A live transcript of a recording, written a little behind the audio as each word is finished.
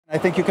I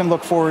think you can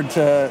look forward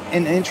to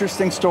an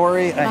interesting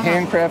story, a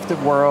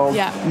handcrafted world,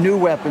 new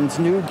weapons,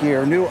 new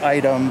gear, new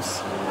items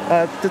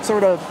that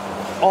sort of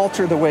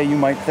alter the way you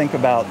might think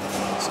about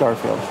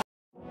Starfield.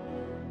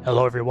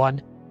 Hello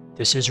everyone,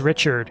 this is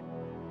Richard.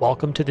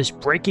 Welcome to this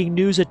breaking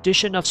news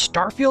edition of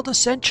Starfield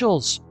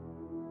Essentials.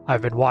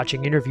 I've been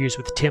watching interviews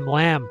with Tim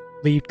Lamb,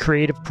 lead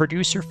creative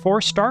producer for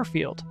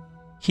Starfield.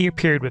 He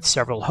appeared with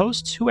several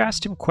hosts who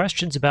asked him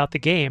questions about the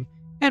game,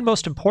 and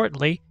most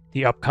importantly,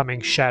 the upcoming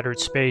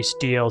Shattered Space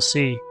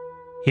DLC.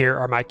 Here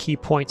are my key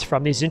points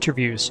from these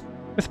interviews,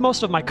 with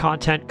most of my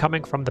content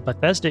coming from the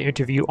Bethesda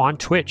interview on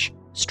Twitch,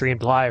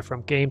 streamed live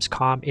from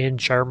Gamescom in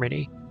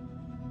Germany.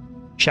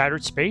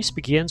 Shattered Space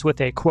begins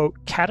with a, quote,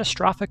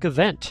 catastrophic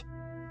event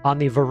on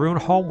the Va'ruun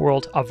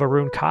homeworld of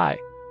Va'ruun Kai.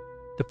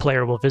 The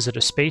player will visit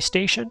a space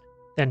station,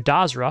 then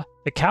Dazra,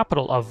 the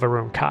capital of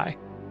Va'ruun Kai.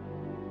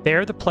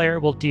 There, the player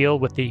will deal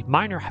with the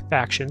minor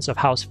factions of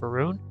House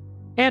Va'ruun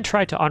and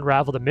try to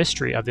unravel the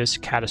mystery of this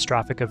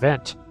catastrophic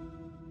event.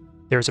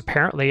 There's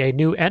apparently a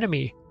new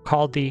enemy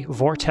called the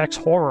Vortex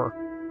Horror.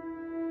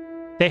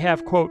 They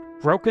have, quote,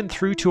 broken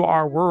through to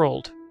our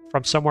world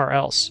from somewhere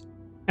else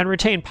and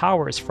retain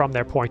powers from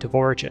their point of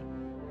origin.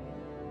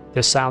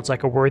 This sounds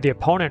like a worthy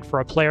opponent for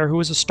a player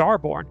who is a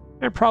Starborn,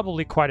 and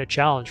probably quite a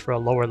challenge for a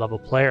lower-level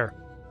player.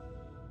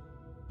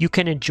 You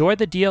can enjoy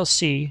the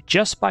DLC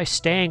just by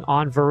staying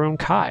on Va'ruun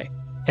Kai,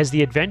 as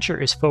the adventure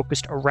is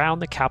focused around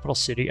the capital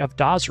city of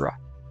Dazra.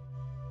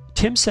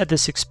 Tim said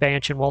this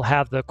expansion will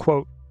have the,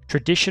 quote,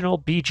 traditional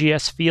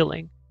BGS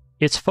feeling.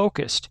 It's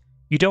focused.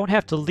 You don't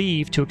have to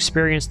leave to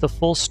experience the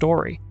full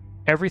story.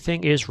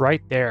 Everything is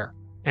right there,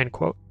 end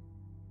quote.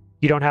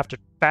 You don't have to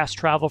fast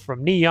travel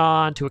from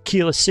Neon to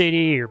Aquila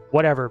City or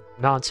whatever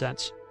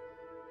nonsense.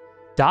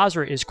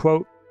 Dazra is,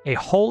 quote, a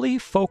wholly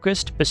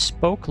focused,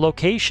 bespoke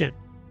location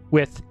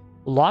with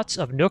lots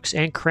of nooks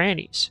and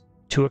crannies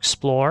to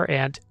explore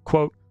and,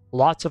 quote,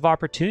 lots of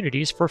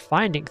opportunities for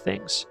finding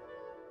things.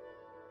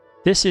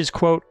 This is,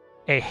 quote,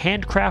 a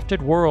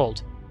handcrafted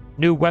world,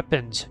 new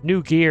weapons,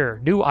 new gear,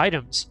 new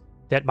items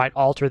that might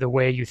alter the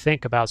way you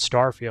think about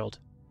Starfield.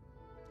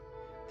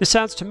 This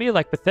sounds to me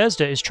like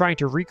Bethesda is trying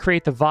to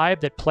recreate the vibe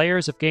that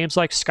players of games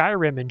like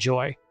Skyrim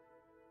enjoy.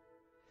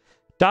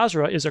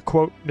 Dazra is a,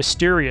 quote,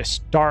 mysterious,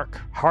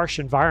 dark, harsh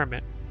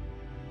environment.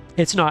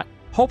 It's not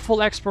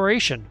hopeful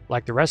exploration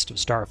like the rest of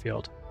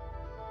Starfield.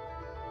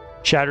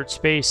 Shattered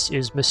Space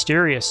is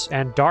mysterious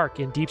and dark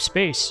in deep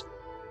space.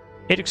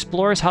 It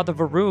explores how the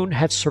Va'ruun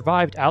have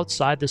survived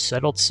outside the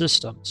settled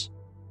systems.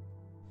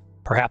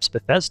 Perhaps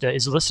Bethesda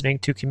is listening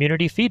to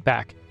community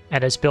feedback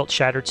and has built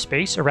Shattered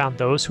Space around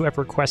those who have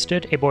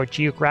requested a more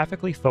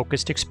geographically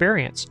focused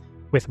experience,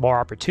 with more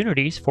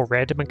opportunities for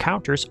random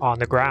encounters on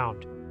the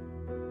ground.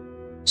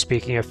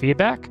 Speaking of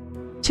feedback,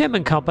 Tim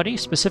and company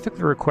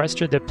specifically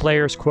requested that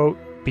players, quote,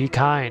 be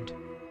kind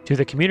to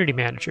the community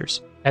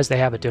managers, as they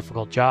have a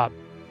difficult job.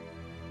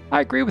 I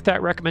agree with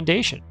that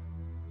recommendation.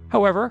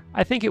 However,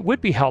 I think it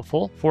would be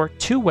helpful for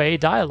two-way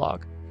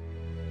dialogue.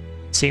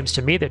 It seems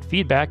to me that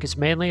feedback is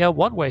mainly a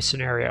one-way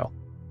scenario.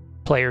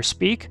 Players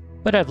speak,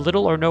 but have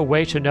little or no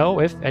way to know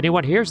if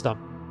anyone hears them.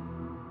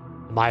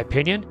 In my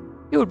opinion,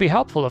 it would be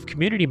helpful if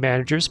community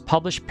managers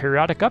publish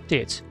periodic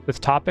updates with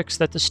topics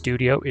that the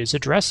studio is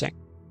addressing.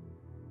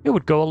 It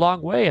would go a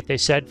long way if they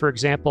said, for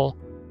example,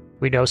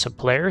 we know some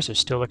players are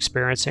still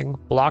experiencing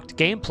blocked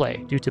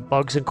gameplay due to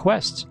bugs and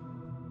quests.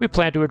 We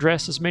plan to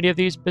address as many of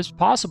these as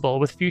possible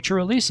with future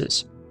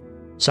releases.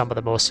 Some of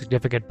the most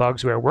significant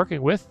bugs we are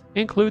working with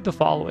include the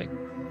following.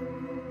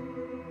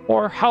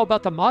 Or how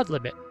about the mod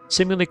limit,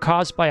 seemingly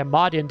caused by a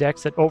mod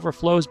index that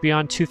overflows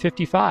beyond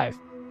 255?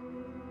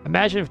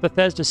 Imagine if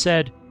Bethesda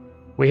said,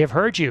 we have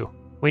heard you.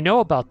 We know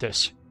about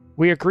this.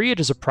 We agree it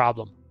is a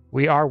problem.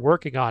 We are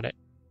working on it.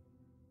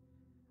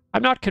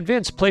 I'm not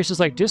convinced places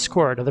like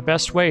Discord are the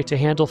best way to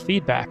handle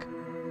feedback.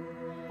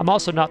 I'm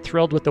also not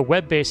thrilled with the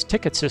web-based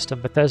ticket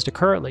system Bethesda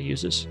currently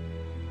uses.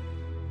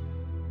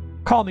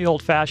 Call me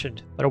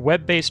old-fashioned, but a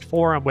web-based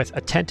forum with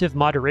attentive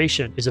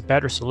moderation is a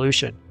better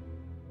solution.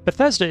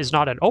 Bethesda is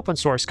not an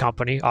open-source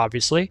company,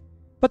 obviously,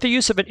 but the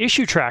use of an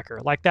issue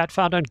tracker like that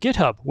found on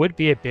GitHub would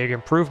be a big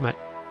improvement.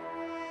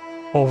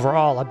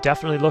 Overall, I'm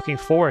definitely looking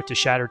forward to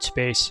Shattered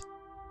Space.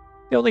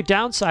 The only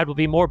downside will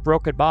be more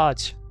broken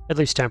mods, at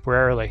least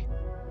temporarily.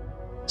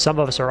 Some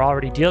of us are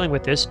already dealing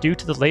with this due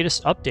to the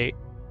latest update.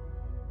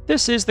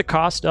 This is the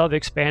cost of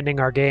expanding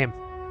our game.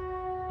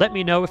 Let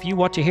me know if you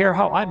want to hear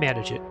how I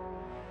manage it.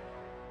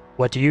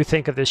 What do you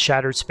think of this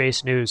Shattered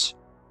Space news?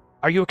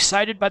 Are you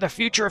excited by the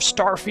future of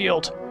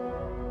Starfield?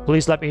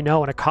 Please let me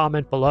know in a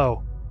comment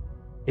below.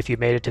 If you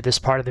made it to this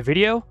part of the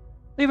video,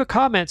 leave a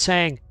comment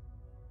saying,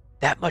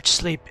 that much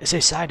sleep is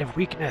a sign of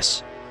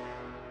weakness.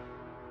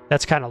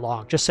 That's kind of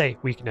long, just say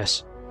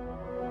weakness.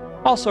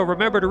 Also,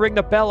 remember to ring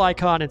the bell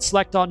icon and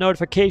select all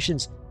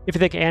notifications if you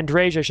think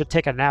Andreja should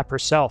take a nap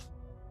herself.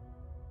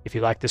 If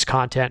you like this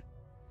content,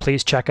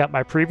 please check out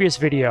my previous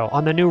video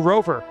on the new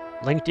rover,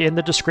 linked in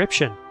the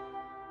description.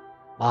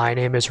 My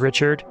name is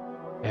Richard,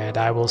 and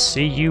I will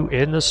see you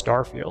in the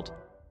Starfield.